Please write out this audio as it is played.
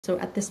So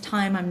at this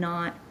time, I'm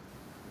not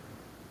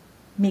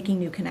making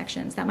new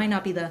connections. That might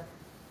not be the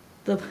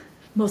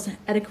most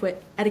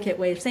etiquette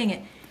way of saying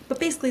it, but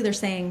basically they're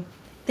saying,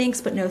 thanks,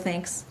 but no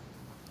thanks.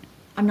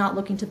 I'm not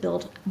looking to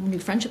build new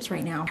friendships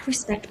right now. I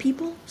respect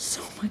people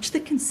so much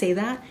that can say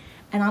that.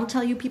 And I'll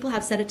tell you, people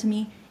have said it to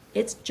me.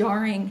 It's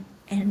jarring,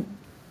 and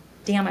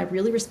damn, I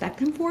really respect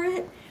them for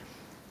it.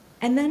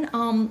 And then,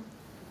 I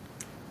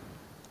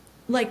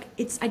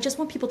just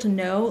want people to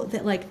know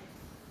that,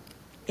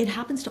 it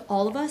happens to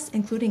all of us,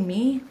 including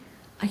me.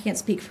 I can't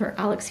speak for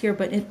Alex here,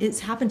 but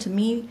it's happened to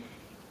me.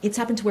 It's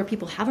happened to where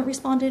people haven't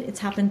responded. It's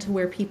happened to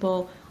where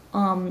people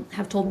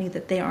have told me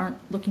that they aren't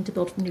looking to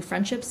build new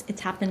friendships.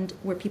 It's happened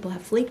where people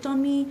have flaked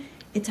on me.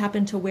 It's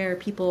happened to where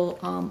people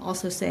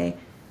also say,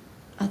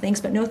 thanks,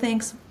 but no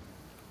thanks.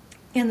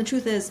 And the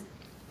truth is,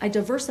 I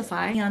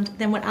diversify. And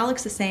then what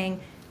Alex is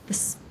saying, the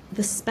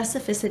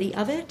specificity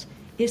of it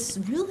is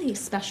really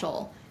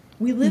special.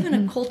 We live in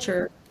a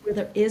culture where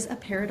there is a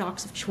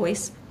paradox of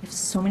choice. We have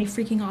so many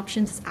freaking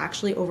options, it's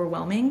actually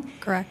overwhelming.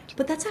 Correct.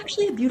 But that's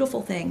actually a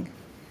beautiful thing.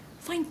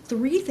 Find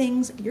 3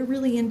 things you're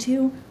really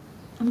into.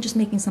 I'm just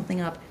making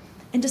something up.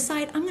 And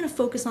decide, I'm going to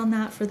focus on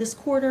that for this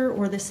quarter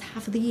or this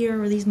half of the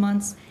year or these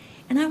months.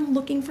 And I'm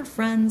looking for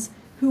friends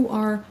who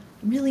are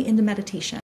really into meditation.